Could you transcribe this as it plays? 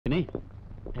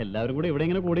പിന്നെ എല്ലാവരും കൂടെ ഇവിടെ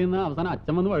ഇങ്ങനെ കൂടി നിന്ന് അവസാനം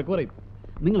അച്ഛൻ വന്ന് വഴക്ക് പറയും.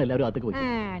 നിങ്ങൾ എല്ലാവരും അകത്തേക്ക് പോയി.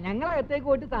 ഞങ്ങൾ അകത്തേക്ക്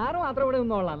പോയിട്ട് സാറ് മാത്രം ഇവിടെ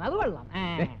നിന്നോളാം. അത് കൊള്ളാം.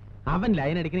 അവൻ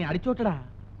ലൈൻ അടിക്കണേ അടിച്ചോട്ടടാ.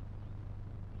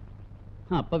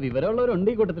 അപ്പൊ വിവരമുള്ളവരുണ്ട്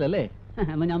ഈ കൂട്ടത്തിലല്ലേ?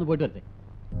 എന്നാ ഞാൻ പോയിട്ട് വരട്ടെ.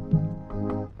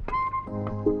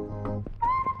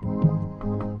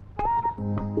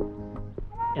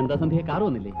 എന്താ സന്ധ്യ, കാർ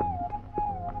വന്നില്ലേ?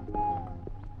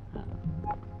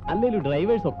 അല്ലേലും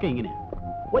ഡ്രൈവേഴ്സ് ഒക്കെ ഇങ്ങനെയാ,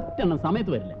 ഒറ്റെണ്ണം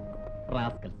സമയത്ത് വരില്ല.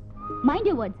 റാസ്കൽ. Mind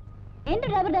your words. എന്റെ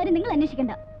ഡ്രൈവറുടെ കാര്യം നിങ്ങൾ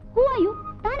അന്വേഷിക്കണ്ട. Who are you?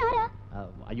 താൻ ആരാ?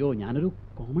 അയ്യോ, ഞാനൊരു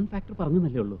കോമൺ ഫാക്ടർ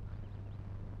പറഞ്ഞല്ലേ ഉള്ളൂ.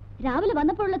 രാവിലെ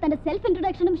വന്നപ്പോഴുള്ള തന്റെ സെൽഫ്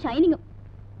ഇൻട്രൊഡക്ഷനും ഷൈനിങ്ങും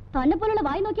തന്നെ പോലുള്ള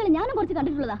വായി നോക്കിയാൽ ഞാനും കുറച്ച്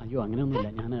കണ്ടിട്ടുള്ളതാ. അയ്യോ, അങ്ങനെയൊന്നുമില്ല.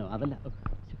 ഞാൻ അതല്ല.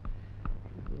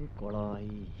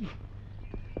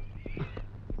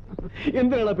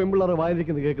 എന്തിനാണ് പെൺപിള്ളേരെ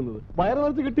വായിരിക്കുന്നത് കേൾക്കുന്നത്? വയറ്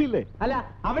നിറച്ച് കിട്ടിയില്ലേ? അല്ല,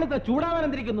 അവളിത്ര ചൂടാവാൻ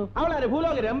എന്തിരിക്കുന്നു? അവളാരെ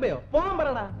ഭൂലോക രമ്പയോ? പോകാൻ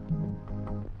പറയടാ.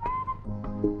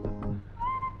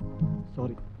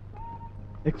 Sorry,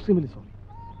 extremely sorry.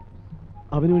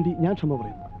 അവന് വേണ്ടി ഞാൻ ക്ഷമ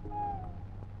പറയുന്നു.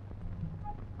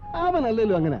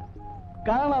 അവനല്ലല്ലോ അങ്ങനെ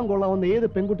കാണാൻ കൊള്ളാവുന്ന ഏത്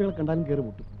പെൺകുട്ടികളെ കണ്ടാലും കയറി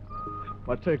മുട്ടും.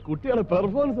 പക്ഷേ കുട്ടികളുടെ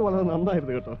പെർഫോമൻസ് വളരെ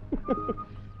നന്നായിരുന്നു കേട്ടോ.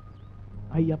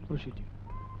 I appreciate you.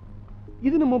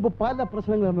 ഇതിനു മുമ്പ് പല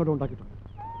പ്രശ്നങ്ങൾ എന്നോട് ഉണ്ടാക്കിയിട്ടുണ്ട്.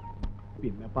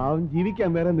 പിന്നെ പാവം ജീവിക്കാൻ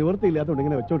വേറെ നിവൃത്തിയില്ലാത്തതുകൊണ്ട്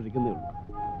ഇങ്ങനെ വെച്ചോണ്ടിരിക്കുന്നേ ഉള്ളൂ.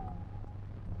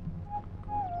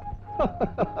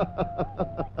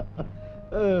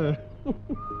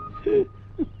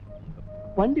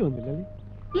 വണ്ടി വന്നില്ലല്ലേ?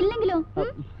 ഇല്ലെങ്കിലോ?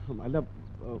 അല്ല,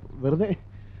 വെറുതെ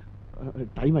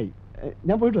ടൈമായി.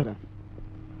 ഞാൻ പോയിട്ട് വരാം.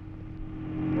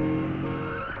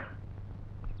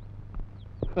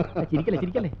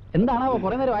 ചിരിക്കല്ലേ. എന്താണാവോ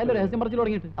കുറെ നേരം ആയാലും രഹസ്യം പറച്ചിൽ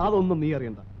തുടങ്ങിയിട്ട്? അതൊന്നും നീ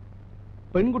അറിയണ്ട.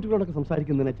 പെൺകുട്ടികളോടൊക്കെ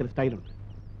സംസാരിക്കുന്നതിന് ചില സ്റ്റൈലുണ്ട്.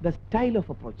 The style of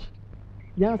approach.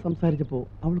 ഞാൻ സംസാരിച്ചപ്പോ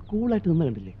അവൾ കൂളായിട്ട് നിന്ന്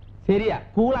കണ്ടില്ലേ? ശരിയാ,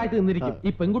 കൂളായിട്ട് നിന്നിരിക്കും. ഈ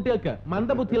പെൺകുട്ടികൾക്ക്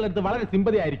മന്ദബുദ്ധികളുടെ അടുത്ത് വളരെ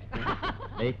സിമ്പതി ആയിരിക്കും.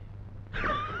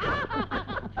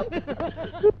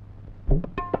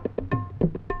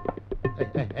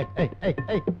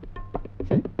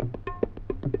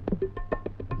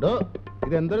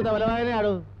 ഇതെന്തൊരു തബല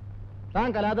വായനയാണോ? താൻ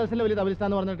കലാദർശന്റെ വലിയ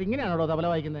തബലിസ്ഥാന്ന് പറഞ്ഞിട്ട് ഇങ്ങനെയാണോ തബല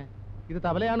വായിക്കുന്നത്? ഇത്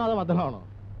തബലയാണോ അതോ മദ്ദളമാണോ?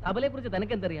 തബലയെ കുറിച്ച്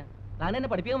തനിക്ക് എന്തറിയാം? താൻ എന്നെ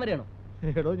പഠിപ്പിക്കാൻ വരെയാണോ?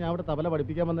 എടോ, ഞാൻ ഇവിടെ തബല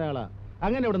പഠിപ്പിക്കാൻ വന്നയാളാ.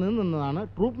 അങ്ങനെ ഇവിടെ നിന്നതാണ്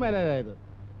ട്രൂപ്പ് മാനേജ് ആയത്.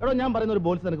 എടോ, ഞാൻ പറയുന്ന ഒരു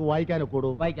ബോൾസ് എനിക്ക് വായിക്കാനൊക്കെ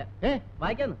കൂടൂ. വായിക്കാന്ന്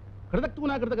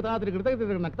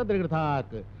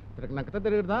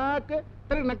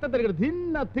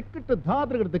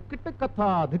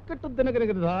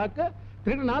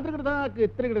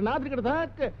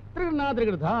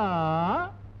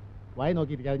വായി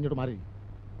നോക്കിയിരിക്കാതെ ഇങ്ങോട്ട് മാറി.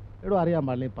 എടോ, അറിയാൻ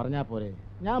പാടില്ല, പറഞ്ഞാ പോരെ?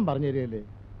 ഞാൻ പറഞ്ഞു തരികയല്ലേ.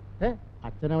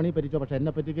 അച്ഛനവണി പറ്റിച്ചോ, പക്ഷെ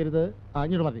എന്നെ പറ്റിക്കരുത്.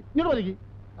 ഇങ്ങോട്ട് മതി.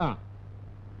 ആ,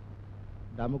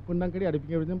 ഡമുക്കുണ്ടങ്കടി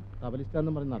അടുപ്പിക്കഴിഞ്ഞും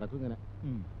തബലിസ്റ്റാന്നും പറഞ്ഞ് നടക്കും ഇങ്ങനെ.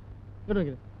 ഇങ്ങോട്ട്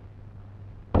നോക്കി.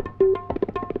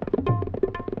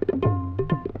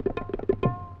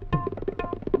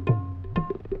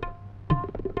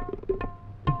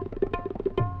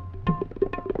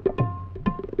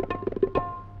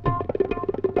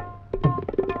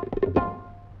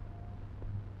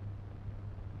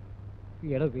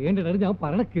 വേണ്ടിട്ട് ഞാൻ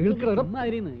പറഞ്ഞ കേൾക്കണം.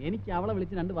 എനിക്ക് അവളെ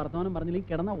വിളിച്ച് രണ്ട് വർത്തമാനം പറഞ്ഞില്ലെങ്കിൽ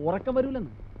കിടന്ന ഉറക്കം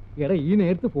വരൂലെന്ന്. എടാ, ഈ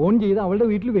നേരത്ത് ഫോൺ ചെയ്ത് അവളുടെ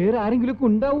വീട്ടിൽ വേറെ ആരെങ്കിലും ഒക്കെ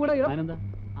ഉണ്ടാവൂടാ? അതിനെന്താ,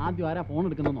 ആദ്യം ആരാ ഫോൺ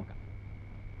എടുക്കുന്നത് നോക്കാം.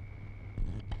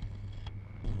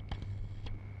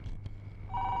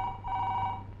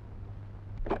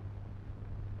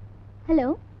 ഹലോ.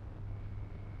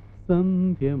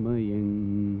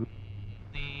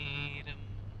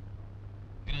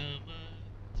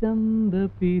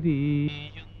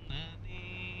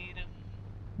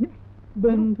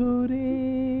 ബന്ധുരേ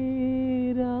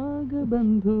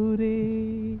രാഗബന്ധുരേ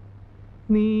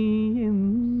നീ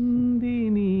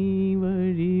എന്തിനീ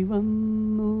വഴി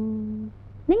വന്നു?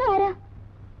 നിങ്ങൾ ആരാ?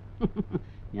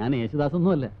 ഞാൻ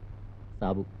യേശുദാസൊന്നുമല്ല,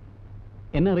 സാബു.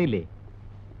 എന്നെ അറിയില്ലേ?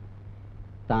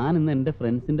 താൻ ഇന്ന് എൻ്റെ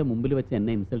ഫ്രണ്ട്സിന്റെ മുമ്പിൽ വെച്ച്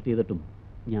എന്നെ ഇൻസൾട്ട് ചെയ്തിട്ടും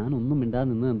ഞാനൊന്നും മിണ്ടാതെ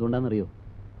നിന്ന് എന്തുകൊണ്ടാണെന്നറിയോ?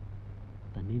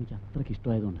 തന്നെ എനിക്ക് അത്രയ്ക്ക്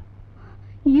ഇഷ്ടമായതുകൊണ്ട്.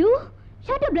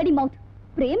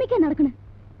 പ്രേമിക്കാൻ നടക്കണേ.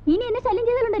 ഇനി എന്നെ ശല്യം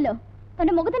ചെയ്താലുണ്ടല്ലോ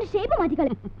തന്റെ മുഖത്തിന്റെ ഷേപ്പ്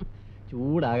മാറ്റിക്കളെ.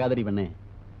 ചൂടാകാതടി പെണ്ണേ.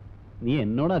 നീ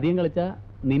എന്നോട് അധികം കളിച്ചാ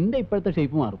നിന്റെ ഇപ്പോഴത്തെ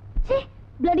ഷേപ്പ് മാറും.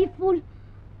 Bloody fool.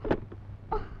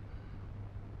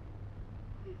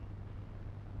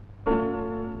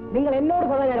 നിങ്ങൾ എന്നോട്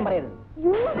സദാചാരം പറയരുത്.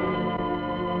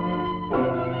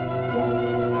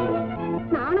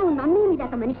 നാണവും നന്ദിയും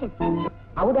ഇല്ലാത്ത മനുഷ്യൻ.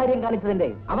 ഔദാര്യം കാണിച്ചതിന്റെ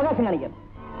അവകാശം കാണിക്കാം.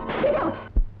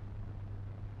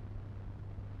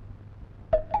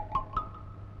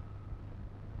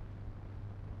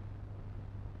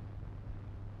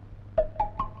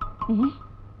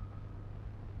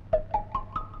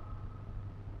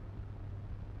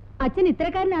 അച്ഛൻ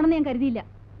ഇത്തരക്കാരനാണെന്ന് ഞാൻ കരുതിയില്ല.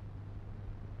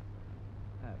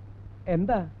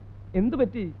 എന്താ, എന്തു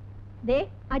പറ്റി? ദേ,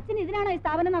 അച്ഛൻ ഇതിനാണോ ഈ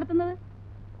സ്ഥാപനം നടത്തുന്നത്?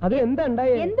 അത് എന്താ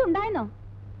ഉണ്ടായേ? എന്തുണ്ടായെന്നോ?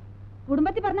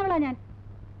 കുടുംബത്തിൽ പറഞ്ഞവളാ ഞാൻ.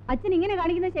 അച്ഛൻ ഇങ്ങനെ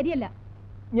കാണിക്കുന്നത് ശരിയല്ല.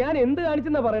 ഞാൻ എന്ത്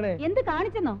കാണിച്ചെന്നാ പറയണേ? എന്ത്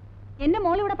കാണിച്ചെന്നോ? എന്റെ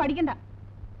മോൾ ഇവിടെ പഠിക്കണ്ട.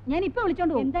 ഞാൻ ഇപ്പൊ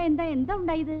വിളിച്ചോണ്ട് പോകും. എന്താ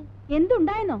ഉണ്ടായത്?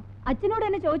 എന്തുണ്ടായെന്നോ? അച്ഛനോട്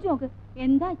എന്നെ ചോദിച്ചു നോക്ക്.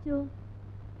 എന്താ അച്ഛോ?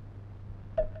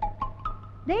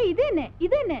 ദേ ഇത്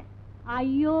തന്നെ.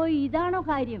 അയ്യോ, ഇതാണോ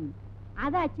കാര്യം?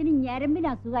 അത് അച്ഛന് ഞരമ്പിന്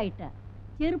അസുഖമായിട്ട്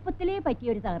ചെറുപ്പത്തിലേ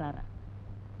പറ്റിയൊരു തകരാറ്.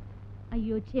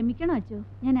 അയ്യോ ക്ഷമിക്കണം അച്ഛോ,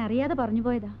 ഞാൻ അറിയാതെ പറഞ്ഞു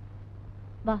പോയതാ.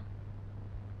 വാ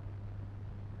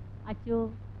അച്ഛോ,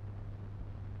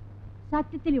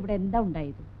 സത്യത്തിൽ ഇവിടെ എന്താ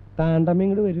ഉണ്ടായത്? താണ്ടമ്മ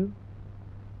ഇങ്ങോട്ട് വരൂ.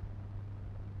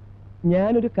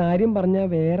 ഞാനൊരു കാര്യം പറഞ്ഞാ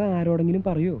വേറെ ആരോടെങ്കിലും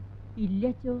പറയൂ? ഇല്ല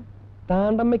അച്ഛോ.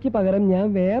 താണ്ടമ്മയ്ക്ക് പകരം ഞാൻ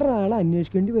വേറെ ആളെ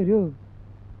അന്വേഷിക്കേണ്ടി വരുമോ?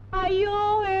 അയ്യോ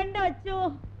വേണ്ട അച്ഛോ.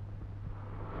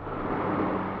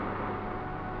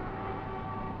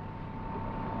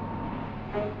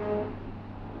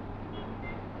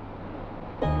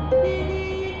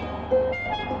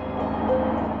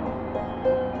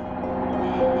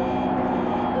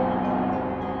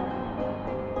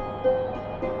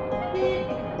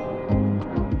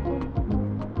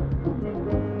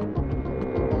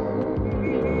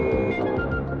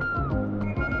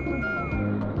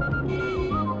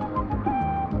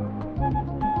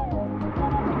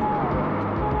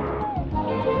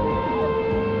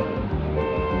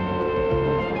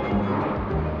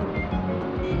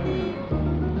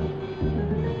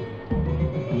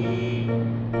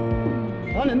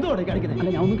 എന്തോടെ കാണിക്കുന്നത്?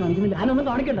 അല്ല ഞാൻ ഒന്നും കാണിക്കുന്നില്ല. ഞാനൊന്നും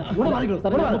കാണിക്കണ്ട.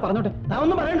 പറഞ്ഞോട്ടെ.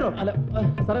 ഒന്നും പറയണ്ടോ? അല്ല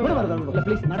സാറേ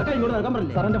പ്ലീസ് നടക്കാൻ ഇങ്ങോട്ട് നടക്കാൻ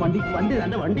പറഞ്ഞില്ലേ? സാറിന്റെ വണ്ടി വണ്ടി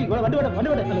ഇങ്ങോട്ട്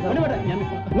ഞാൻ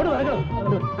ഇങ്ങോട്ട് വരക്കണം.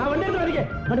 ആ വണ്ടി എടുത്ത് വരികെ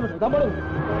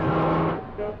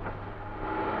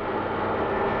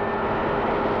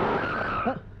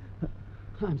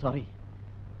സോറി.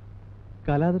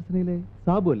 കലാദർശനയിലെ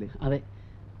സാബു അല്ലേ? അതെ,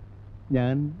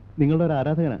 ഞാൻ നിങ്ങളുടെ ഒരു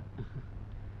ആരാധകനാ.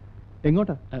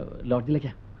 എങ്ങോട്ടാ?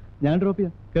 ലോഡ്ജിലേക്കാ. ഞാൻ ഡ്രോപ്പ്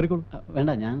ചെയ്യാം, കയറിക്കോളൂ.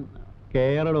 വേണ്ട, ഞാൻ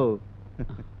കേരളോ.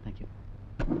 Thank you.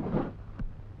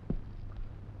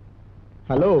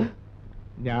 ഹലോ,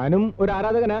 ഞാനും ഒരു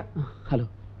ആരാധകനാ. ഹലോ.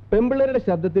 പെമ്പിള്ളേരുടെ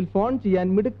ശബ്ദത്തിൽ ഫോൺ ചെയ്യാൻ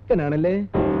മിടുക്കനാണല്ലേ?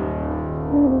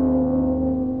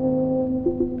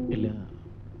 ഇല്ല.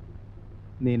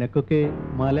 നിനക്കൊക്കെ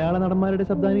മലയാള നടന്മാരുടെ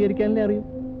ശബ്ദാനുകരിക്കാനല്ലേ അറിയൂ?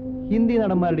 ഹിന്ദി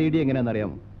നടന്മാരുടെ ഇടി എങ്ങനെയാണെന്ന്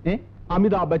അറിയാമോ?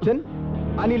 അമിതാഭ് ബച്ചൻ,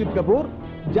 അനിൽ കപൂർ,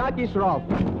 ജാക്കി ഷ്രോഫ്.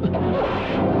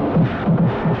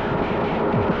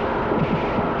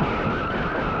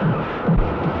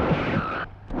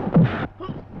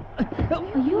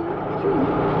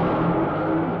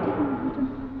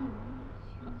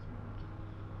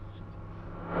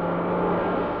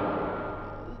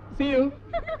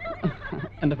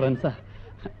 എന്റെ ഫ്രണ്ട്സാ,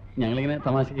 ഞങ്ങളിങ്ങനെ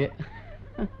തമാശക്ക്.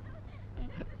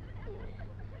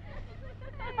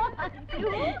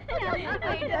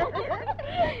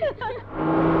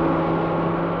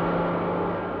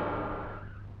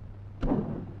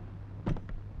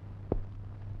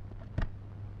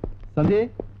 സന്ധ്യേ,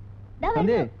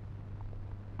 സന്ധ്യേ,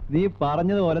 നീ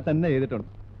പറഞ്ഞതുപോലെ തന്നെ ചെയ്തിട്ടുണ്ട്.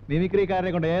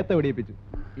 മിമിക്രിക്കാരനെ കൊണ്ട് ഏത്ത പിടിപ്പിച്ചു.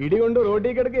 ഇടി കൊണ്ട്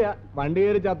റോഡിൽ കിടക്കുക, വണ്ടി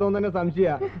കയറി ചത്തോന്ന് തന്നെ സംശയ.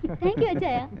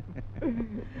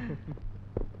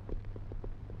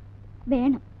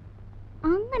 വേണം,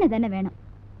 അങ്ങനെ തന്നെ വേണം.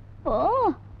 ഓ,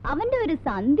 അവന്റെ ഒരു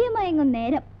സന്ധ്യ മയങ്ങും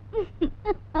നേരം.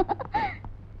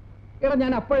 എടാ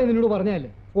ഞാൻ അപ്പോഴേ നിന്നോട് പറഞ്ഞല്ലേ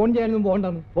ഫോൺ ചെയ്യാനൊന്നും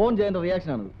പോകണ്ടെന്ന്. ഫോൺ ചെയ്യേണ്ട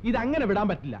റിയാക്ഷൻ ആണ് ഇത്. അങ്ങനെ വിടാൻ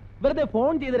പറ്റില്ല. വെറുതെ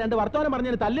ഫോൺ ചെയ്ത് രണ്ട് വർത്തമാനം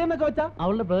പറഞ്ഞതിന് തല്ലേന്നൊക്കെ വെച്ചാ.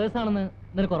 അവളുടെ ബ്രദേഴ്സ് ആണെന്ന്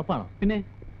നിനക്ക് ഉറപ്പാണോ? പിന്നെ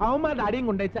അവന്മാരുടെ അടിയും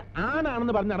കൊണ്ടുവച്ച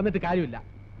ആണാണെന്ന് പറഞ്ഞ് നടന്നിട്ട് കാര്യമില്ല.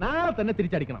 നാളെ തന്നെ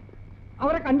തിരിച്ചടിക്കണം.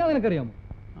 അവരെ കണ്ടാ നിനക്കറിയാമോ?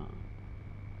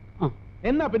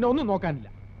 എന്നാ പിന്നെ ഒന്നും നോക്കാനില്ല.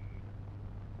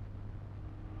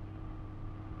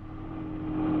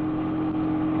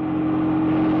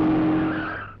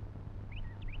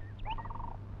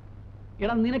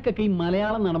 എടാ, നിനക്കൊക്കെ ഈ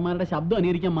മലയാളം നടന്മാരുടെ ശബ്ദം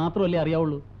അനുകരിക്കാൻ മാത്രമല്ലേ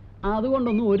അറിയാവുള്ളൂ.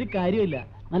 അതുകൊണ്ടൊന്നും ഒരു കാര്യമില്ല.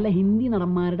 നല്ല ഹിന്ദി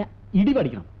നടന്മാരുടെ ഇടി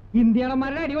പഠിക്കണം. ഹിന്ദി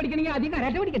നടന്മാരുടെ അടി പഠിക്കണമെങ്കിൽ ആദ്യം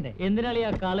കരാട്ടെ പഠിക്കണ്ടേ? എന്തിനാളിയാ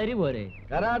കളരി പോരെ?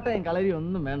 കരാട്ടയും കളരിയും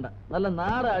ഒന്നും വേണ്ട. നല്ല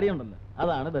നാട അടിയുണ്ടല്ലോ,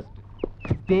 അതാണ് ബെസ്റ്റ്.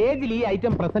 സ്റ്റേജിൽ ഈ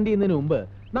ഐറ്റം പ്രസന്റ് ചെയ്യുന്നതിന് മുമ്പ്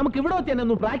നമുക്ക് ഇവിടെ വെച്ച് തന്നെ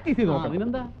ഒന്ന് പ്രാക്ടീസ് ചെയ്ത് നോക്കാം.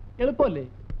 അതിനെന്താ, എളുപ്പമല്ലേ?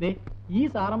 ഈ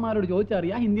സാറന്മാരോട്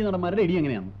ചോദിച്ചറിയാ ഹിന്ദി നടന്മാരുടെ ഇടി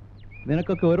എങ്ങനെയാണ്.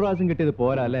 നിനക്കൊക്കെ ഒരു പ്രാവശ്യം കിട്ടിയത്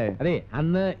പോരാ അല്ലേ? അതെ,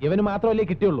 അന്ന് ഇവന് മാത്രമല്ലേ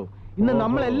കിട്ടിയുള്ളൂ. ഇന്ന്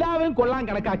നമ്മൾ എല്ലാവരും കൊള്ളാൻ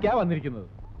കണക്കാക്കിയാ വന്നിരിക്കുന്നത്.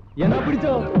 എന്നാ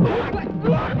പിടിച്ചോ.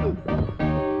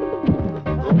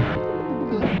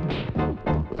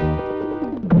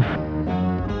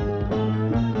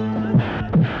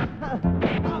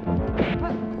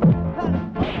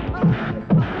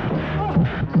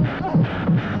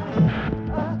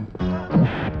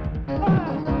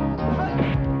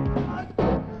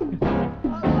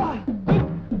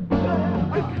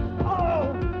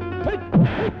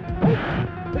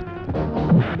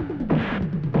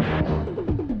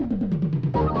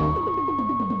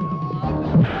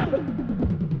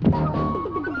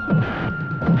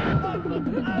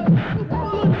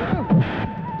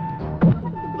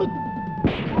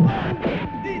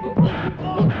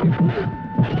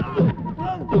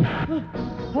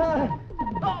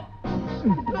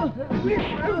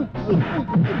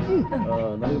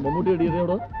 ನನಗೆ ಮಮ್ಮೂಟಿ ಹಿಡಿಯಿರಿ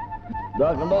ನೋಡು. ದಾ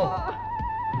ಕಂಡೋ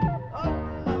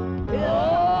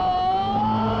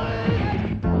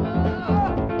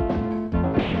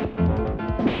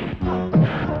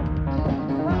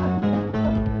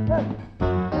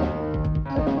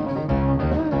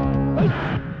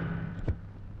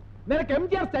നിനക്ക്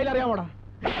MGR സ്റ്റൈൽ അറിയാമോടാ?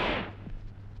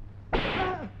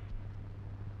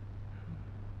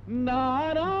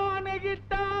 நானானகிட்டால்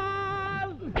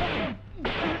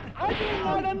அது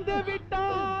நடந்து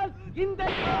விட்டால் இந்த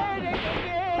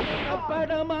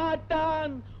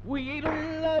படமாட்டான்.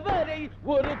 உயிருள்ளவரை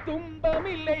ஒரு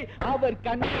துன்பமில்லை, அவர்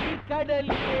கண்ணீர்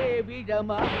கடலிலே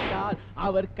விழமாட்டார்.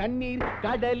 அவர் கண்ணீர்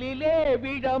கடலிலே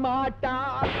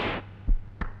விழமாட்டார்.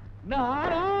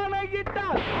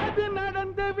 நானானகிட்டால் அது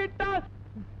நடந்து விட்டாൽ.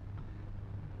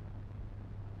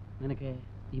 നിനക്ക്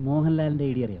ഈ മോഹൻലാലിന്റെ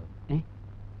ഐഡിയ അറിയാവോ?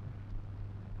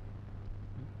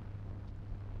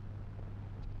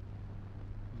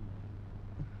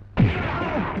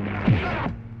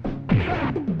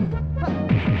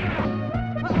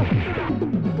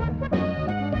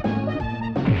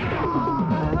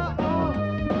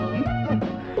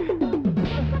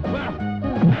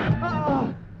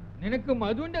 നിനക്ക്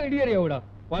മധുവിന്റെ ഐഡിയ അറിയാവൂടാ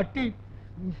പട്ടി?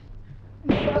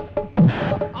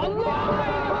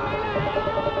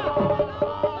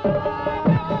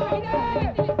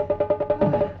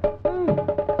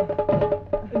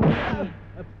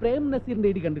 പ്രേം നസീറിന്റെ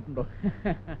ഐഡി കണ്ടിട്ടുണ്ടോ?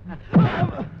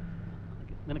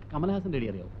 നിനക്ക് കമൽഹാസന്റെ ഐഡി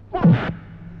അറിയാവോ?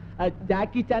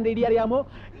 ജാക്കി ചാന്റെ ഐഡിയ അറിയാമോ?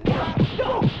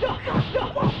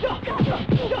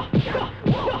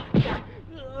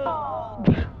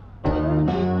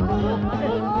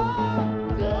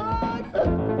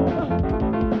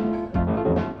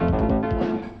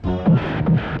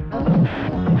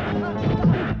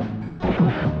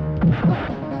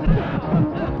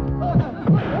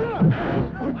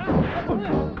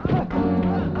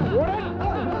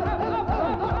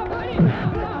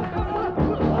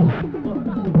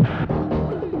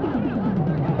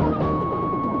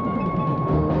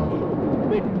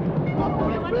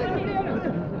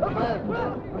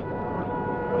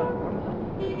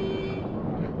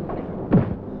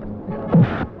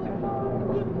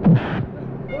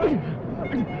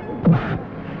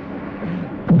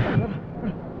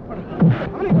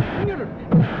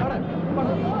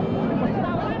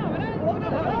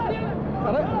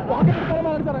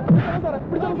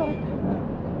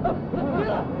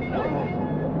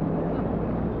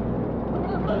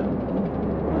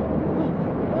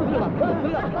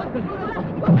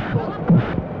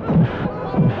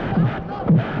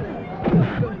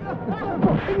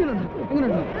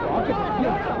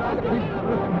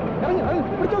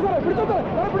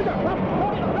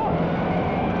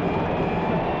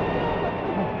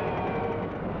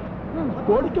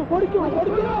 ഓടിക്കോ ഓടിക്കോ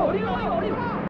ഓടിക്കോ.